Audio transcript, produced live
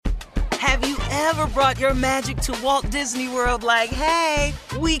Have you ever brought your magic to Walt Disney World like, hey,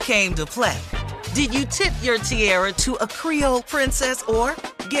 we came to play? Did you tip your tiara to a Creole princess or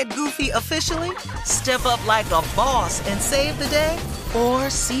get goofy officially? Step up like a boss and save the day? Or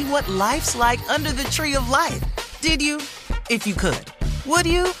see what life's like under the tree of life? Did you? If you could. Would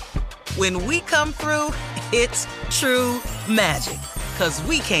you? When we come through, it's true magic. 'Cause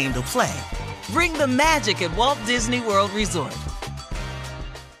we came to play. Bring the magic at Walt Disney World Resort.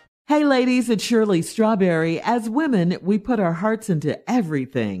 Hey ladies, it's Shirley Strawberry. As women, we put our hearts into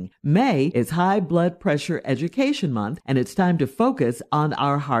everything. May is High Blood Pressure Education Month, and it's time to focus on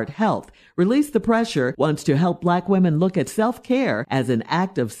our heart health. Release the Pressure wants to help Black women look at self-care as an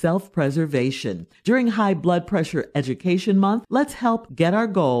act of self-preservation. During High Blood Pressure Education Month, let's help get our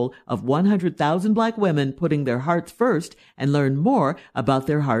goal of 100,000 Black women putting their hearts first and learn more about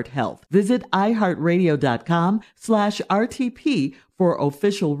their heart health. Visit iHeartRadio.com/RTP for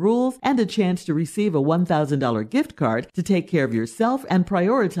official rules and a chance to receive a $1,000 gift card to take care of yourself and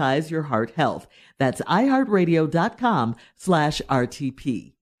prioritize your heart health. That's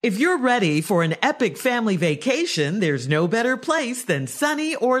iHeartRadio.com/RTP. If you're ready for an epic family vacation, there's no better place than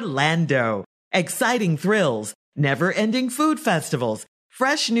sunny Orlando. Exciting thrills, never-ending food festivals,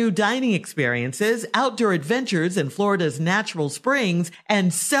 fresh new dining experiences, outdoor adventures in Florida's natural springs,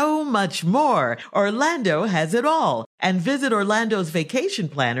 and so much more. Orlando has it all. And Visit Orlando's vacation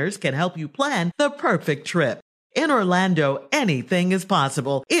planners can help you plan the perfect trip. In Orlando, anything is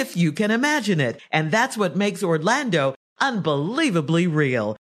possible if you can imagine it. And that's what makes Orlando unbelievably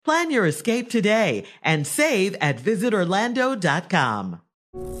real. Plan your escape today and save at visitorlando.com.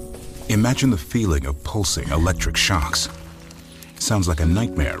 Imagine the feeling of pulsing electric shocks. Sounds like a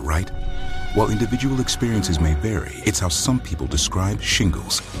nightmare, right? While individual experiences may vary, it's how some people describe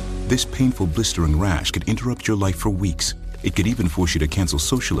shingles. This painful blistering rash could interrupt your life for weeks. It could even force you to cancel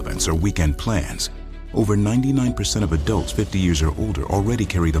social events or weekend plans. Over 99% of adults 50 years or older already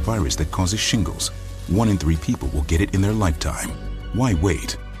carry the virus that causes shingles. 1 in 3 people will get it in their lifetime. Why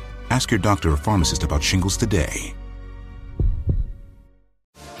wait? Ask your doctor or pharmacist about shingles today.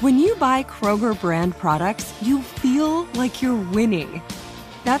 When you buy Kroger brand products, you feel like you're winning.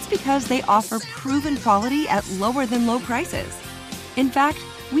 That's because they offer proven quality at lower than low prices. In fact,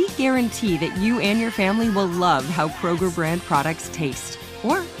 we guarantee that you and your family will love how Kroger brand products taste,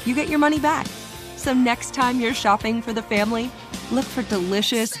 or you get your money back. So next time you're shopping for the family, look for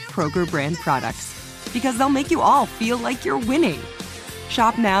delicious Kroger brand products, because they'll make you all feel like you're winning.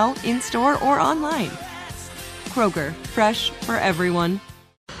 Shop now, in-store, or online. Kroger, fresh for everyone.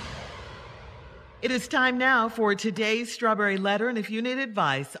 It is time now for today's Strawberry Letter, and if you need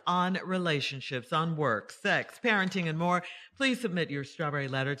advice on relationships, on work, sex, parenting, and more, please submit your Strawberry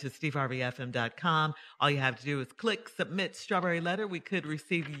Letter to steveharveyfm.com. All you have to do is click Submit Strawberry Letter. We could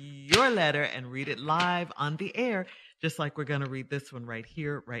receive your letter and read it live on the air, just like we're going to read this one right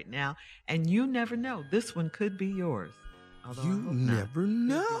here, right now. And you never know, this one could be yours. Although you never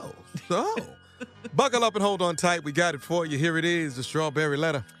know. So, buckle up and hold on tight. We got it for you. Here it is, the Strawberry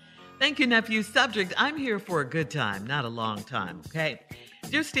Letter. Thank you, nephew. Subject, I'm here for a good time, not a long time, okay?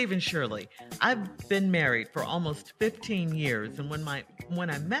 Dear Steve and Shirley, I've been married for almost 15 years, and when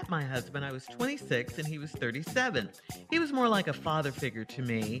I met my husband, I was 26 and he was 37. He was more like a father figure to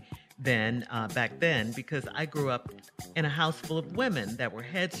me back then, because I grew up in a house full of women that were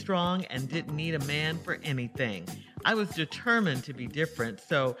headstrong and didn't need a man for anything. I was determined to be different,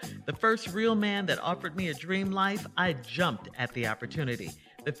 so the first real man that offered me a dream life, I jumped at the opportunity.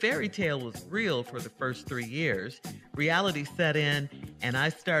 The fairy tale was real for the first 3 years. Reality set in, and I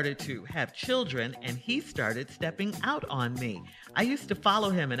started to have children, and he started stepping out on me. I used to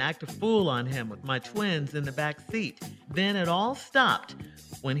follow him and act a fool on him with my twins in the back seat. Then it all stopped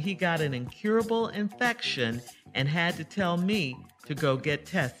when he got an incurable infection and had to tell me to go get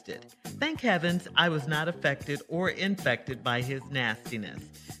tested. Thank heavens I was not affected or infected by his nastiness.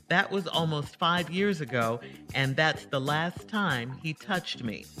 That was almost 5 years ago, and that's the last time he touched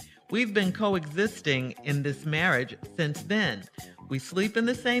me. We've been coexisting in this marriage since then. We sleep in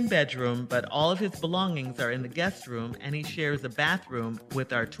the same bedroom, but all of his belongings are in the guest room, and he shares a bathroom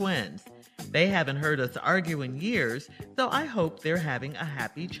with our twins. They haven't heard us argue in years, so I hope they're having a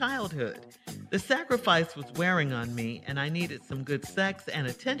happy childhood. The sacrifice was wearing on me, and I needed some good sex and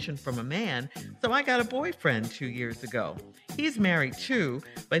attention from a man, so I got a boyfriend 2 years ago. He's married too,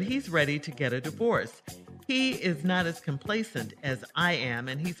 but he's ready to get a divorce. He is not as complacent as I am,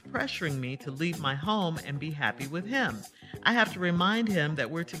 and he's pressuring me to leave my home and be happy with him. I have to remind him that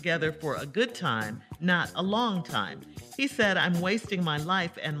we're together for a good time, not a long time. He said I'm wasting my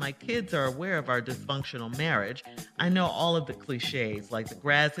life and my kids are aware of our dysfunctional marriage. I know all of the cliches, like the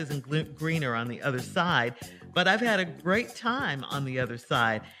grass isn't greener on the other side, but I've had a great time on the other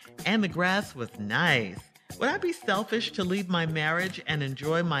side, and the grass was nice. Would I be selfish to leave my marriage and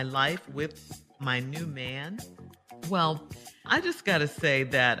enjoy my life with my new man? Well, I just got to say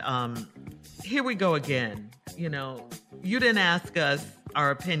that here we go again. You know, you didn't ask us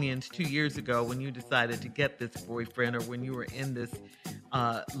our opinions 2 years ago when you decided to get this boyfriend or when you were in this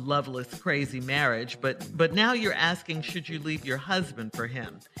loveless, crazy marriage. But now you're asking, should you leave your husband for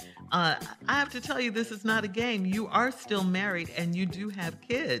him? I have to tell you, this is not a game. You are still married and you do have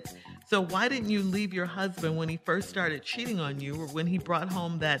kids. So why didn't you leave your husband when he first started cheating on you or when he brought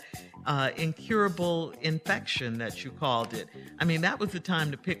home that incurable infection that you called it? I mean, that was the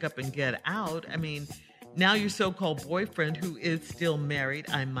time to pick up and get out. I mean, now your so-called boyfriend, who is still married,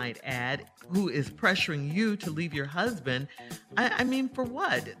 I might add, who is pressuring you to leave your husband. I mean, for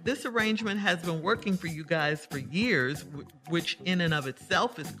what? This arrangement has been working for you guys for years, which in and of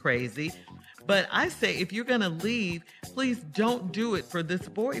itself is crazy. But I say, if you're going to leave, please don't do it for this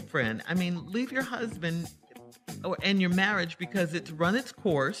boyfriend. I mean, leave your husband and your marriage because it's run its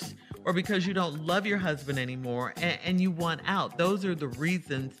course or because you don't love your husband anymore and you want out. Those are the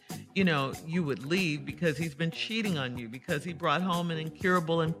reasons, you know, you would leave, because he's been cheating on you, because he brought home an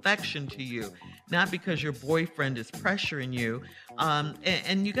incurable infection to you, not because your boyfriend is pressuring you.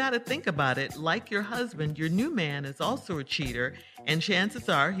 And you got to think about it. Like your husband, your new man is also a cheater, and chances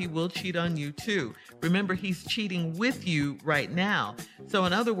are he will cheat on you too. Remember, he's cheating with you right now. So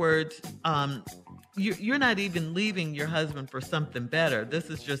in other words, you're not even leaving your husband for something better. This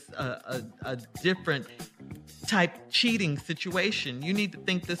is just a different type cheating situation. You need to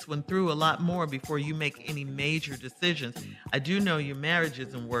think this one through a lot more before you make any major decisions. I do know your marriage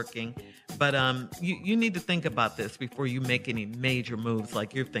isn't working, but you need to think about this before you make any major moves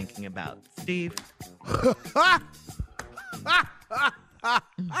like you're thinking about. Steve?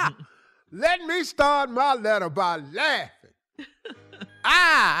 Let me start my letter by laughing.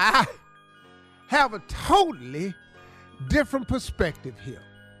 I have a totally different perspective here.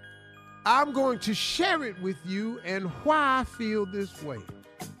 I'm going to share it with you and why I feel this way.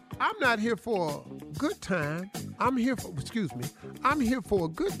 I'm not here for a good time. I'm here for a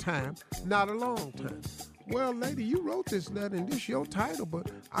good time, not a long time. Well, lady, you wrote this letter and this your title, but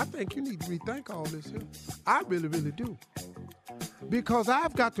I think you need to rethink all this here. I really, really do. Because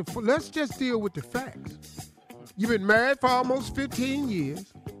I've got to, let's just deal with the facts. You've been married for almost 15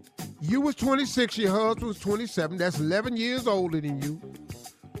 years. You was 26, your husband was 27. That's 11 years older than you.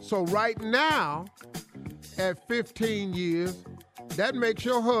 So right now, at 15 years, that makes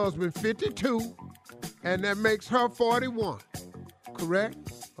your husband 52, and that makes her 41. Correct?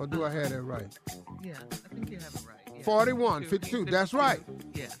 Or do I have that right? Yeah, I think you have it right. Yeah. 41, 52, that's right.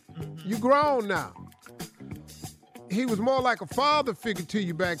 Yeah. Mm-hmm. You grown now. He was more like a father figure to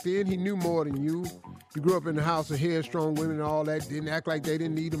you back then. He knew more than you. You grew up in the house of headstrong women and all that, didn't act like they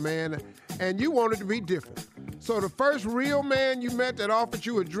didn't need a man, and you wanted to be different. So the first real man you met that offered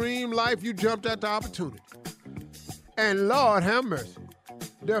you a dream life, you jumped at the opportunity. And Lord have mercy,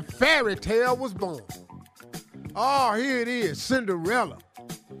 the fairy tale was born. Oh, here it is, Cinderella.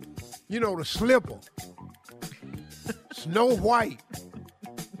 You know, the slipper. Snow White.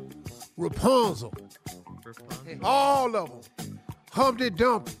 Rapunzel. All of them. Humpty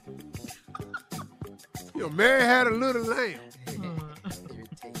Dumpty. You know, Mary Had a Little Lamb.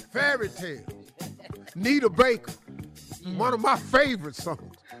 Fairy tale. Nita Baker. One of my favorite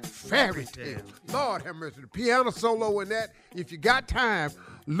songs. Fairy tale. Lord have mercy. The piano solo in that, if you got time,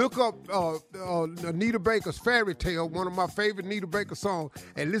 look up Nita Baker's Fairy Tale, one of my favorite Nita Baker songs,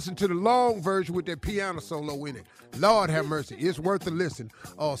 and listen to the long version with that piano solo in it. Lord have mercy. It's worth a listen.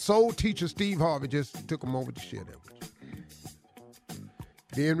 Soul teacher Steve Harvey just took a moment to share that with you.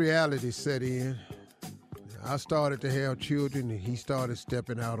 Then reality set in. I started to have children, and he started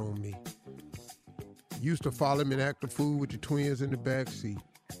stepping out on me. Used to follow him and act a fool with the twins in the back seat.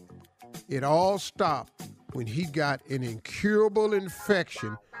 It all stopped when he got an incurable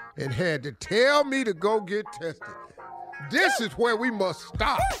infection and had to tell me to go get tested. This is where we must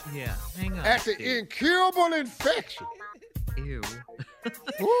stop. Yeah, hang on. At the incurable infection. Ew.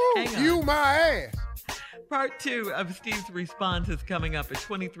 Ooh, you my ass. Part 2 of Steve's response is coming up at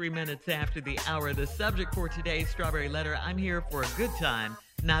 23 minutes after the hour. The subject for today's Strawberry Letter, I'm here for a good time,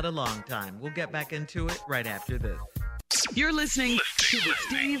 not a long time. We'll get back into it right after this. You're listening to the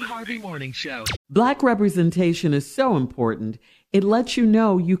Steve Harvey Morning Show. Black representation is so important. It lets you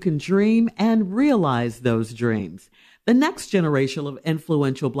know you can dream and realize those dreams. The next generation of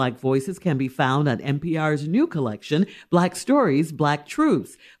influential Black voices can be found on NPR's new collection, Black Stories, Black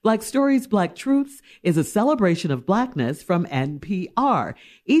Truths. Black Stories, Black Truths is a celebration of Blackness from NPR.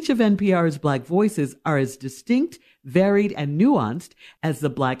 Each of NPR's Black voices are as distinct, varied, and nuanced as the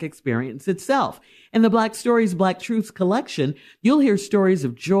Black experience itself. In the Black Stories, Black Truths collection, you'll hear stories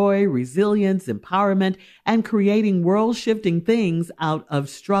of joy, resilience, empowerment, and creating world-shifting things out of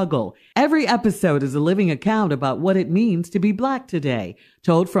struggle. Every episode is a living account about what it means to be Black today,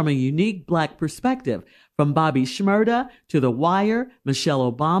 told from a unique Black perspective. From Bobby Shmurda to The Wire, Michelle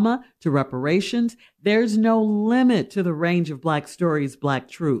Obama to reparations, there's no limit to the range of Black Stories, Black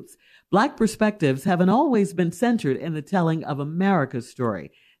Truths. Black perspectives haven't always been centered in the telling of America's story.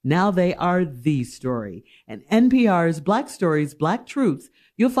 Now they are the story. In NPR's Black Stories, Black Truths,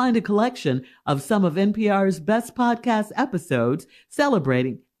 you'll find a collection of some of NPR's best podcast episodes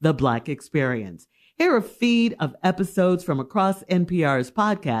celebrating the Black experience. Hear a feed of episodes from across NPR's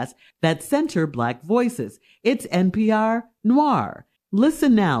podcasts that center Black voices. It's NPR Noir.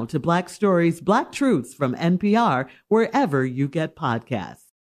 Listen now to Black Stories, Black Truths from NPR wherever you get podcasts.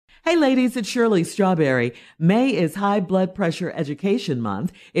 Hey ladies, it's Shirley Strawberry. May is High Blood Pressure Education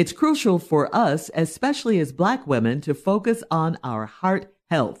Month. It's crucial for us, especially as Black women, to focus on our heart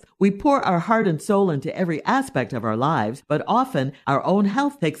health. We pour our heart and soul into every aspect of our lives, but often our own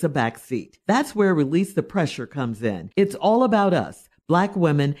health takes a back seat. That's where Release the Pressure comes in. It's all about us. Black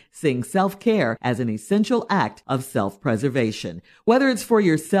women seeing self-care as an essential act of self-preservation. Whether it's for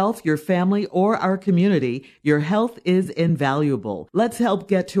yourself, your family, or our community, your health is invaluable. Let's help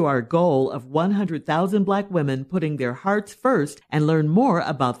get to our goal of 100,000 Black women putting their hearts first and learn more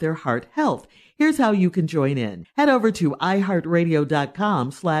about their heart health. Here's how you can join in. Head over to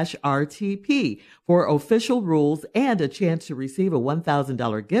iHeartRadio.com/RTP for official rules and a chance to receive a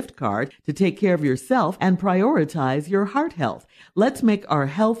 $1,000 gift card to take care of yourself and prioritize your heart health. Let's make our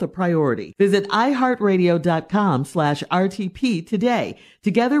health a priority. Visit iHeartRadio.com/RTP today.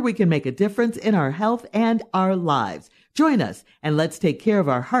 Together we can make a difference in our health and our lives. Join us and let's take care of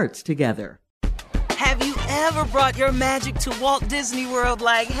our hearts together. Have you ever brought your magic to Walt Disney World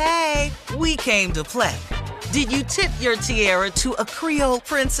like, hey, we came to play? Did you tip your tiara to a Creole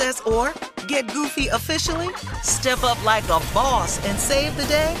princess or get goofy officially? Step up like a boss and save the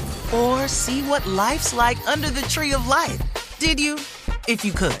day? Or see what life's like under the tree of life? Did you? If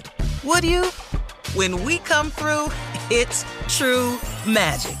you could. Would you? When we come through, it's true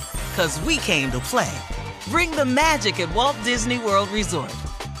magic. 'Cause we came to play. Bring the magic at Walt Disney World Resort.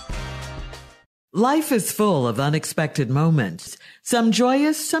 Life is full of unexpected moments, some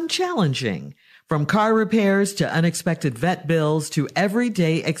joyous, some challenging. From car repairs to unexpected vet bills to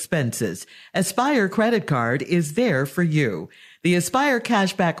everyday expenses, Aspire Credit Card is there for you. The Aspire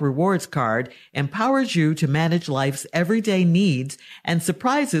Cashback Rewards Card empowers you to manage life's everyday needs and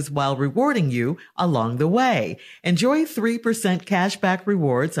surprises while rewarding you along the way. Enjoy 3% cashback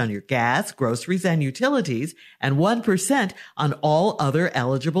rewards on your gas, groceries, and utilities, and 1% on all other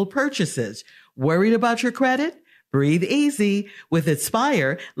eligible purchases. Worried about your credit? Breathe easy. With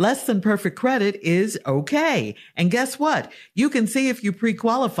Aspire, less than perfect credit is okay. And guess what? You can see if you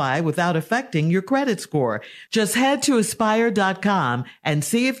pre-qualify without affecting your credit score. Just head to Aspire.com and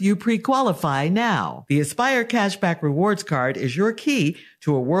see if you pre-qualify now. The Aspire Cashback Rewards Card is your key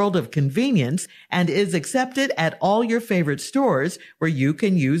to a world of convenience and is accepted at all your favorite stores where you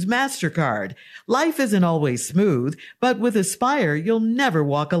can use MasterCard. Life isn't always smooth, but with Aspire, you'll never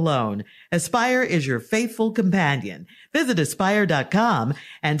walk alone. Aspire is your faithful companion. Visit Aspire.com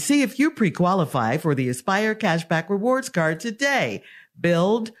and see if you pre-qualify for the Aspire Cashback Rewards Card today.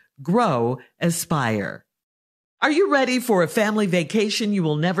 Build, grow, Aspire. Are you ready for a family vacation you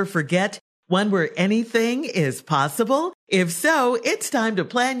will never forget? One where anything is possible? If so, it's time to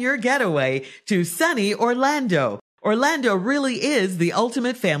plan your getaway to sunny Orlando. Orlando really is the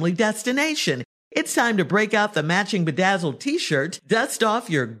ultimate family destination. It's time to break out the matching bedazzled t-shirt, dust off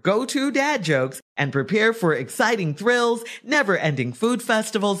your go-to dad jokes, and prepare for exciting thrills, never-ending food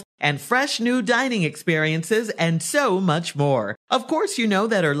festivals, and fresh new dining experiences, and so much more. Of course, you know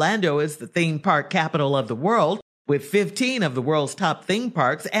that Orlando is the theme park capital of the world, with 15 of the world's top theme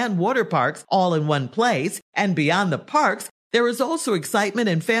parks and water parks all in one place. And beyond the parks, there is also excitement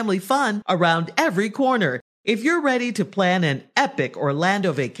and family fun around every corner. If you're ready to plan an epic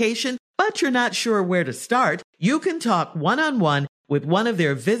Orlando vacation, but you're not sure where to start, you can talk one-on-one with one of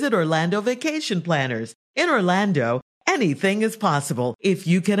their Visit Orlando vacation planners. In Orlando, anything is possible if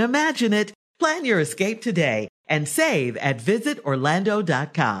you can imagine it. Plan your escape today and save at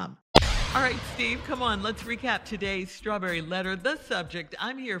visitorlando.com. All right, Steve, come on. Let's recap today's Strawberry Letter. The subject,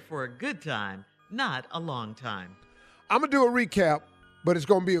 I'm here for a good time, not a long time. I'm going to do a recap, but it's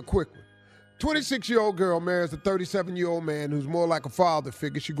going to be a quick one. 26-year-old girl marries a 37-year-old man who's more like a father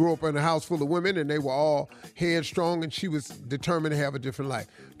figure. She grew up in a house full of women, and they were all headstrong, and she was determined to have a different life.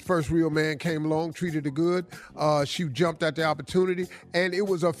 The first real man came along, treated her good. She jumped at the opportunity, and it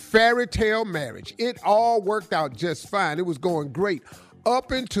was a fairy tale marriage. It all worked out just fine. It was going great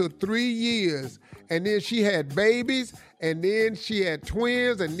up until 3 years, and then she had babies, and then she had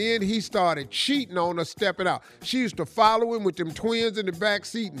twins, and then he started cheating on her, stepping out. She used to follow him with them twins in the back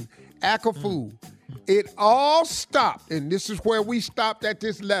seat and act a fool. It all stopped, and this is where we stopped at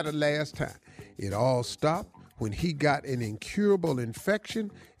this letter last time. It all stopped when he got an incurable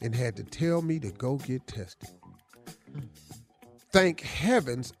infection and had to tell me to go get tested. Thank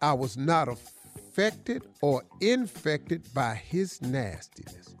heavens I was not affected or infected by his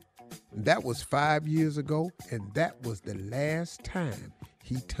nastiness. That was 5 years ago, and that was the last time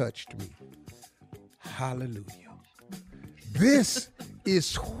he touched me. Hallelujah. This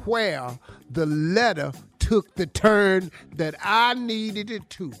is where the letter took the turn that I needed it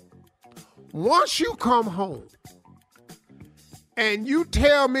to. Once you come home and you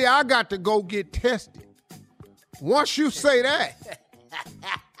tell me I got to go get tested, once you say that,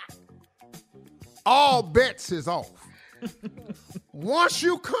 all bets is off. Once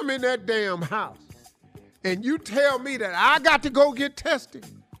you come in that damn house and you tell me that I got to go get tested,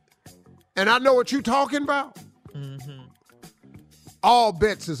 and I know what you're talking about, all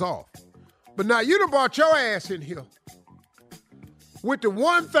bets is off. But now you done brought your ass in here with the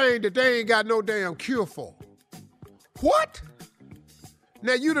one thing that they ain't got no damn cure for. What?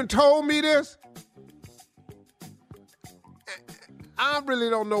 Now you done told me this? I really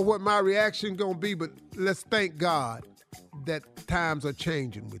don't know what my reaction gonna be, but let's thank God that times are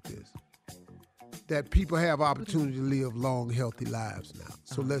changing with this. That people have opportunity to live long, healthy lives now.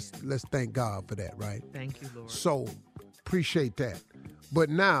 So let's thank God for that, right? Thank you, Lord. So appreciate that. But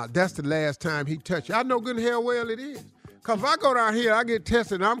now, that's the last time he touched you. I know good and hell well it is. Because if I go down here, I get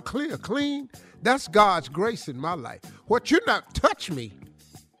tested, and I'm clean, that's God's grace in my life. What you not touch me.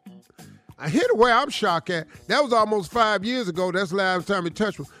 I hear the way I'm shocked at. That was almost 5 years ago. That's the last time he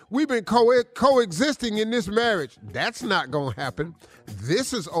touched me. We've been coexisting in this marriage. That's not going to happen.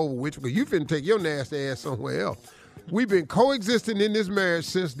 This is over with, because you finna take your nasty ass somewhere else. We've been coexisting in this marriage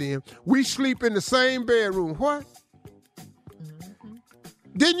since then. We sleep in the same bedroom. What?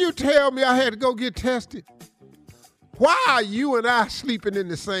 Didn't you tell me I had to go get tested? Why are you and I sleeping in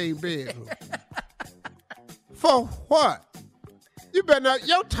the same bedroom? For what? You better not,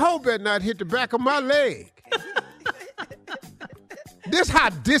 your toe better not hit the back of my leg. This how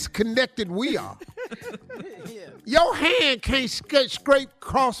disconnected we are. Your hand can't scrape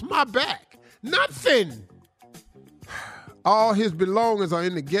across my back. Nothing. All his belongings are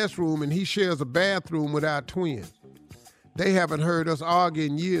in the guest room, and he shares a bathroom with our twins. They haven't heard us argue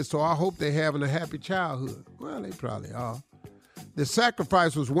in years, so I hope they're having a happy childhood. Well, they probably are. The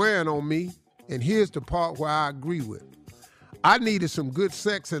sacrifice was wearing on me, and here's the part where I agree with. I needed some good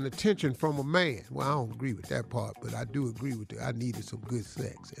sex and attention from a man. Well, I don't agree with that part, but I do agree with it. I needed some good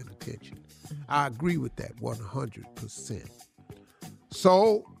sex and attention. I agree with that 100%.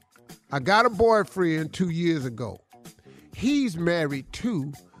 So, I got a boyfriend 2 years ago. He's married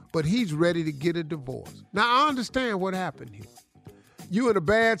too, but he's ready to get a divorce. Now, I understand what happened here. You in a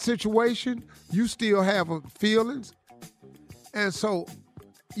bad situation, you still have feelings, and so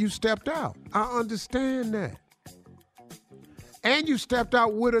you stepped out. I understand that. And you stepped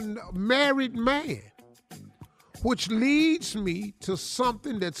out with a married man, which leads me to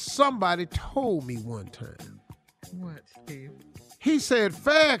something that somebody told me one time. What, Steve? He said,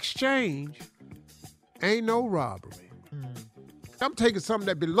 fair exchange ain't no robbery. I'm taking something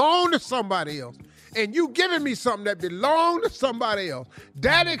that belonged to somebody else, and you giving me something that belonged to somebody else.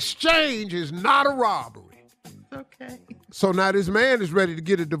 That exchange is not a robbery. Okay. So now this man is ready to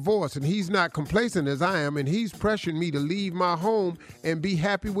get a divorce, and he's not complacent as I am, and he's pressuring me to leave my home and be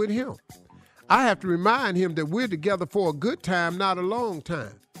happy with him. I have to remind him that we're together for a good time, not a long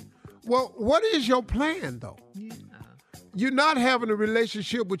time. Well, what is your plan, though? Yeah. You're not having a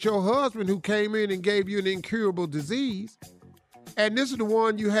relationship with your husband who came in and gave you an incurable disease, and this is the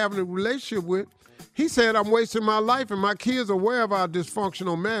one you're having a relationship with. He said, I'm wasting my life, and my kids are aware of our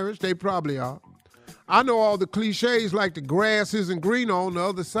dysfunctional marriage. They probably are. I know all the cliches like the grass isn't greener on the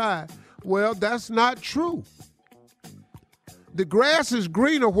other side. Well, that's not true. The grass is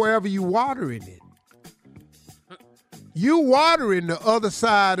greener wherever you watering it. You watering the other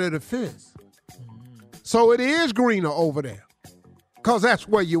side of the fence. So it is greener over there, because that's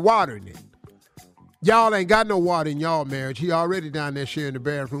where you're watering it. Y'all ain't got no water in y'all marriage. He already down there sharing the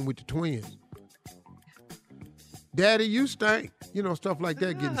bathroom with the twins. Daddy, you stink. You know, stuff like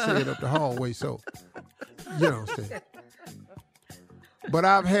that getting said up the hallway. So, you know what I'm saying? But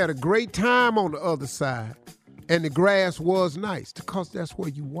I've had a great time on the other side, and the grass was nice because that's where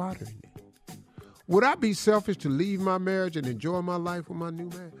you watering it. Would I be selfish to leave my marriage and enjoy my life with my new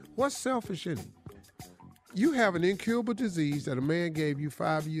man? What's selfish in it? You have an incurable disease that a man gave you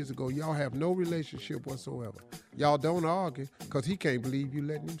 5 years ago. Y'all have no relationship whatsoever. Y'all don't argue because he can't believe you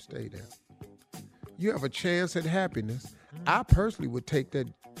letting him stay there. You have a chance at happiness. I personally would take that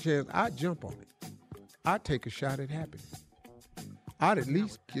chance. I'd jump on it. I'd take a shot at happiness. I'd at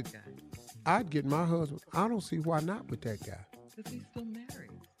least get my husband. I don't see why not with that guy. Because he's still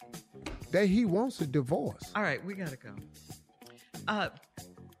married. That he wants a divorce. All right, we got to go.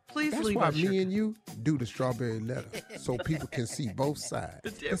 Please That's leave why us me and you do the strawberry letter, so people can see both sides.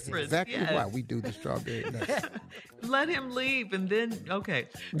 The That's difference, exactly yes. why we do the strawberry letter. Let him leave and then, okay.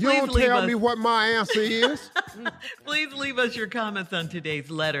 You Please don't leave tell us- me what my answer is. Please leave us your comments on today's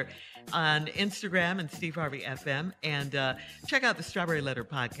letter on Instagram and Steve Harvey FM, and check out the Strawberry Letter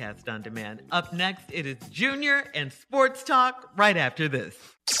podcast on demand. Up next, it is Junior and Sports Talk right after this.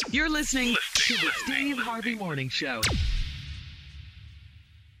 You're listening to the Steve Harvey Morning Show.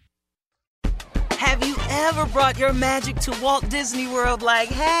 Have you ever brought your magic to Walt Disney World like,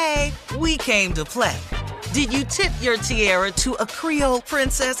 hey, we came to play? Did you tip your tiara to a Creole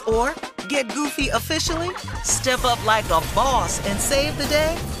princess or get goofy officially? Step up like a boss and save the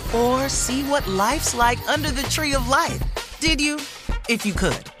day? Or see what life's like under the tree of life? Did you? If you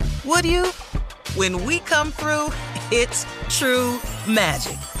could. Would you? When we come through, it's true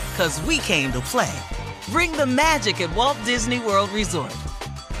magic. 'Cause we came to play. Bring the magic at Walt Disney World Resort.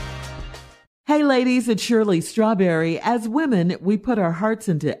 Hey ladies, it's Shirley Strawberry. As women, we put our hearts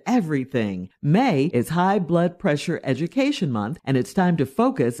into everything. May is High Blood Pressure Education Month, and it's time to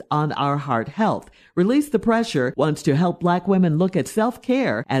focus on our heart health. Release the Pressure wants to help Black women look at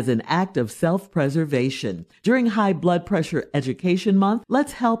self-care as an act of self-preservation. During High Blood Pressure Education Month,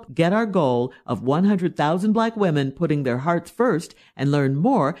 let's help get our goal of 100,000 Black women putting their hearts first and learn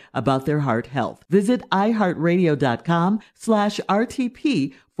more about their heart health. Visit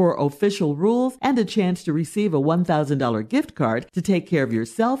iHeartRadio.com/RTP for official rules and a chance to receive a $1,000 gift card to take care of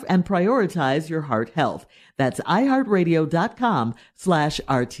yourself and prioritize your heart health. That's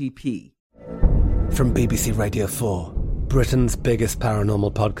iHeartRadio.com/RTP. From BBC Radio 4, Britain's biggest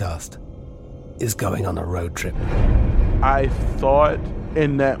paranormal podcast is going on a road trip. I thought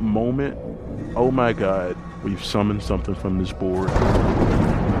in that moment, oh my God, we've summoned something from this board.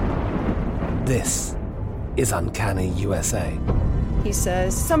 This is Uncanny USA. He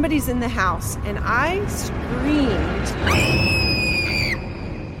says, somebody's in the house, and I screamed.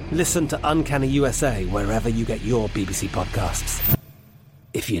 Listen to Uncanny USA wherever you get your BBC podcasts,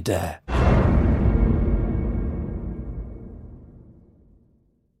 if you dare.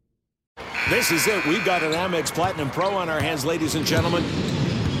 This is it. We've got an Amex Platinum Pro on our hands, ladies and gentlemen.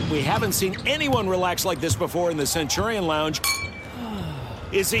 We haven't seen anyone relax like this before in the Centurion Lounge.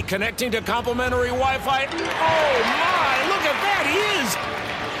 Is he connecting to complimentary Wi-Fi? Oh, my! Look at that! He is!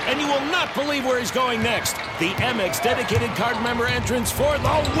 And you will not believe where he's going next. The Amex dedicated card member entrance for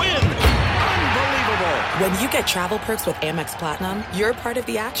the win! Unbelievable! When you get travel perks with Amex Platinum, you're part of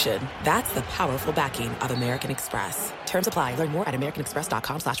the action. That's the powerful backing of American Express. Terms apply. Learn more at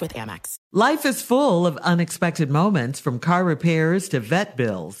americanexpress.com/withAmex. Life is full of unexpected moments, from car repairs to vet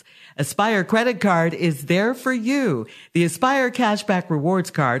bills. Aspire Credit Card is there for you. The Aspire Cashback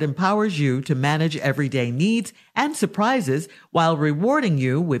Rewards Card empowers you to manage everyday needs and surprises while rewarding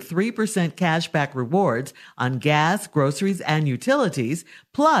you with 3% cashback rewards on gas, groceries, and utilities,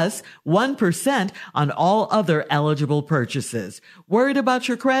 plus 1% on all other eligible purchases. Worried about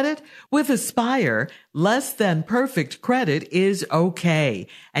your credit? With Aspire, less than perfect credit is okay,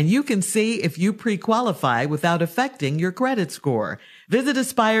 and you can see if you pre-qualify without affecting your credit score. Visit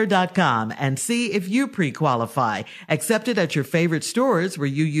Aspire.com and see if you pre-qualify. Accepted at your favorite stores where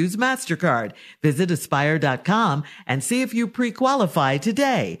you use MasterCard. Visit Aspire.com and see if you pre-qualify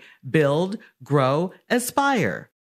today. Build, grow, aspire.